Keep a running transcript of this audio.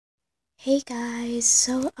Hey guys,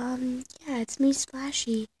 yeah, it's me,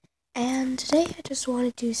 Splashy, and today I just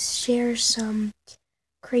wanted to share some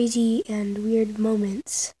crazy and weird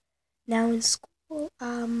moments. Now in school,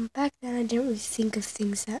 back then I didn't really think of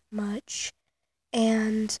things that much,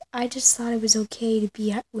 and I just thought it was okay to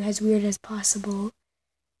be as weird as possible,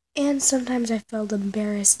 and sometimes I felt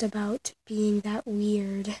embarrassed about being that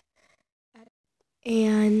weird.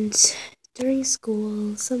 And during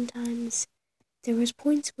school, sometimes there was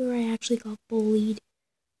points where I actually got bullied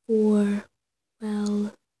for,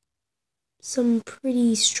 well, some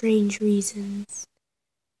pretty strange reasons.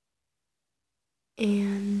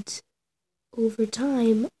 And over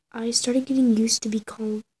time, I started getting used to be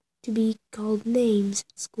called names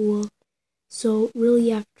at school. So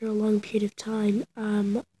really, after a long period of time,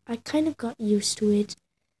 I kind of got used to it.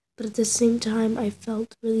 But at the same time, I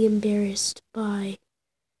felt really embarrassed by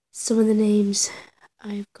some of the names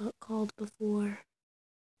I've got called before.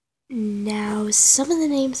 Now, some of the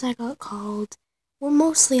names I got called were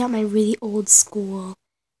mostly at my really old school,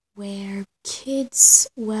 where kids,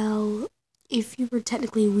 well, if you were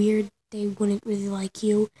technically weird, they wouldn't really like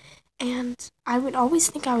you. And I would always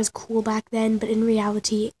think I was cool back then, but in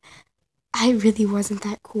reality, I really wasn't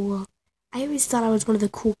that cool. I always thought I was one of the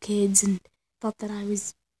cool kids and thought that I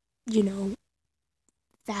was, you know,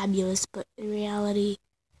 fabulous, but in reality,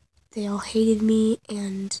 they all hated me,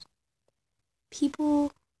 and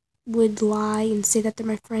people would lie and say that they're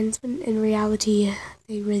my friends, but in reality,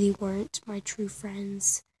 they really weren't my true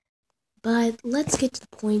friends. But let's get to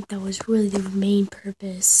the point that was really the main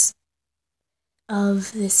purpose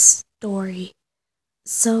of this story.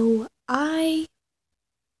 So, I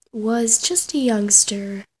was just a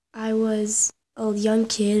youngster. I was a young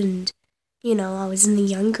kid, and, I was in the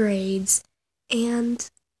young grades. And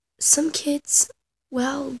some kids,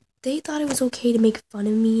 well, they thought it was okay to make fun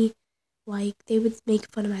of me. Like, they would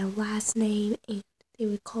make fun of my last name, and they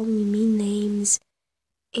would call me mean names.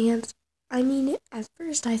 And, I mean, at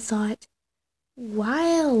first I thought,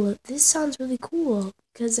 wow, this sounds really cool.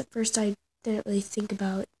 Because at first I didn't really think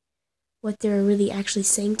about what they were really actually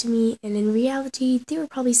saying to me. And in reality, they were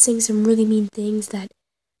probably saying some really mean things that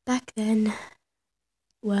back then,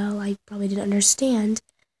 well, I probably didn't understand.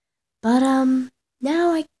 But,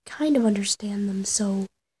 now I kind of understand them. So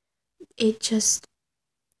it just,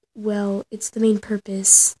 well, it's the main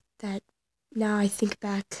purpose that now I think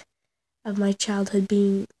back of my childhood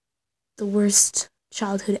being the worst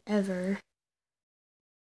childhood ever.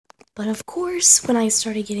 But of course, when I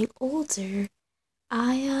started getting older,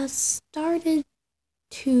 I started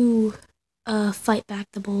to fight back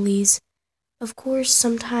the bullies. Of course,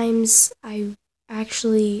 sometimes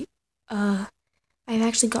actually uh I've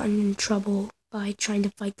actually gotten in trouble by trying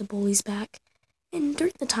to fight the bullies back. And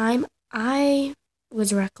during the time, I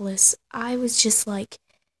was reckless. I was just like,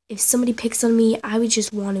 if somebody picks on me, I would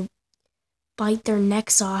just want to bite their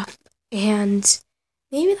necks off. And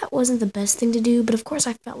maybe that wasn't the best thing to do, but of course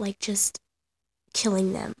I felt like just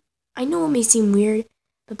killing them. I know it may seem weird,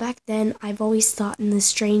 but back then I've always thought in the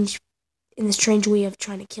strange way of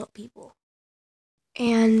trying to kill people.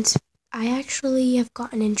 And I actually have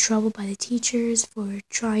gotten in trouble by the teachers for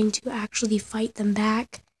trying to actually fight them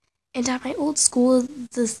back. And at my old school,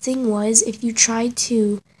 the thing was, if a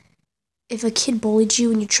kid bullied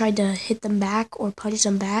you and you tried to hit them back or punch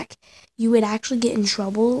them back, you would actually get in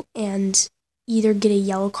trouble and either get a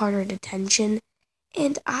yellow card or detention.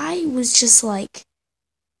 And I was just like,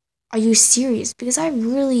 are you serious? Because I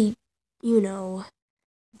really, you know,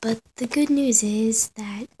 but the good news is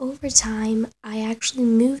that over time, I actually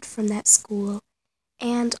moved from that school,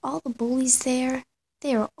 and all the bullies there,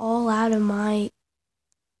 they are all out of my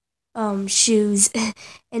shoes,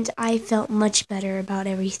 and I felt much better about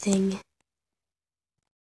everything.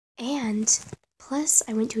 And plus,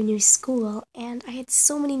 I went to a new school, and I had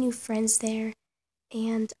so many new friends there,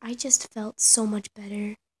 and I just felt so much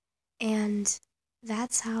better. And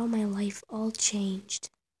that's how my life all changed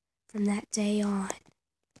from that day on.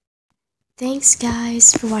 Thanks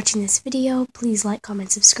guys for watching this video. Please like,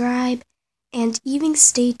 comment, subscribe, and even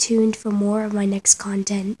stay tuned for more of my next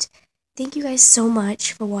content. Thank you guys so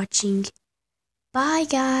much for watching. Bye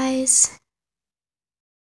guys!